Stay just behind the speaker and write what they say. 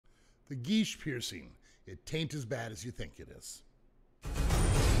the Guiche piercing. It tain't as bad as you think it is.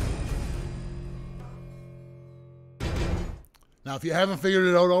 Now, if you haven't figured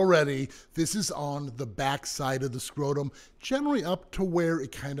it out already, this is on the back side of the scrotum, generally up to where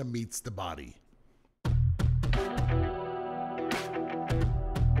it kind of meets the body.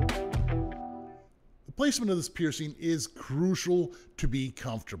 The placement of this piercing is crucial to be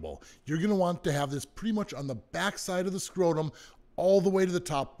comfortable. You're going to want to have this pretty much on the back side of the scrotum, all the way to the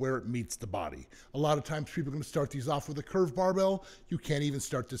top where it meets the body. A lot of times people are going to start these off with a curved barbell. You can't even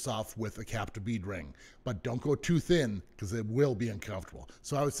start this off with a captive bead ring. But don't go too thin because it will be uncomfortable.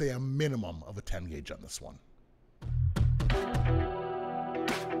 So I would say a minimum of a 10 gauge on this one.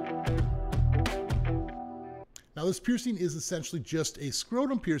 Now this piercing is essentially just a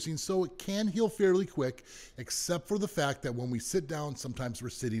scrotum piercing, so it can heal fairly quick, except for the fact that when we sit down, sometimes we're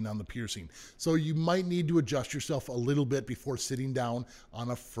sitting on the piercing. So you might need to adjust yourself a little bit before sitting down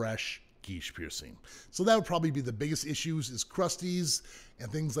on a fresh Guiche piercing. So that would probably be the biggest issues, is crusties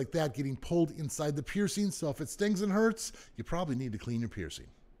and things like that getting pulled inside the piercing. So if it stings and hurts, you probably need to clean your piercing.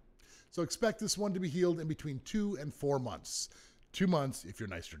 So expect this one to be healed in between 2 and 4 months. 2 months if you're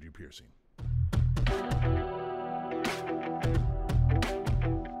nice to do piercing.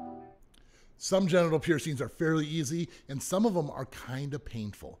 Some genital piercings are fairly easy, and some of them are kind of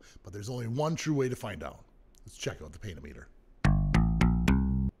painful, but there's only one true way to find out. Let's check out the pain-o-meter.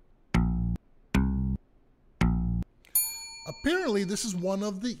 Apparently, this is one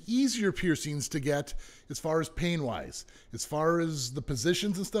of the easier piercings to get as far as pain-wise. As far as the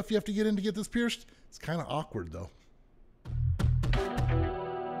positions and stuff you have to get in to get this pierced, it's kind of awkward, though.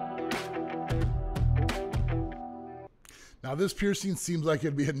 Now this piercing seems like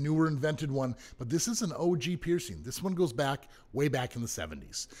it'd be a newer invented one, but this is an OG piercing. This one goes back, way back in the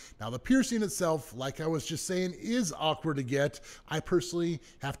 70s. Now the piercing itself, like I was just saying, is awkward to get. I personally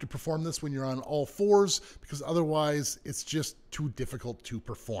have to perform this when you're on all fours because otherwise it's just too difficult to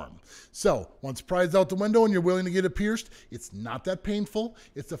perform. So once pride's out the window and you're willing to get it pierced, it's not that painful.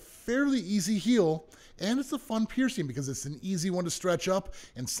 It's a fairly easy heal, and it's a fun piercing because it's an easy one to stretch up,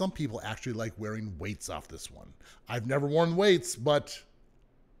 and some people actually like wearing weights off this one. I've never worn weights, but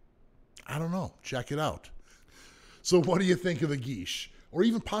I don't know. Check it out. So what do you think of the Guiche? Or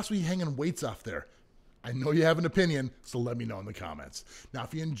even possibly hanging weights off there? I know you have an opinion, so let me know in the comments. Now,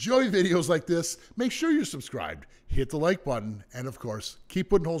 if you enjoy videos like this, make sure you're subscribed, hit the like button, and of course, keep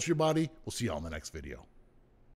putting holes in your body. We'll see you all in the next video.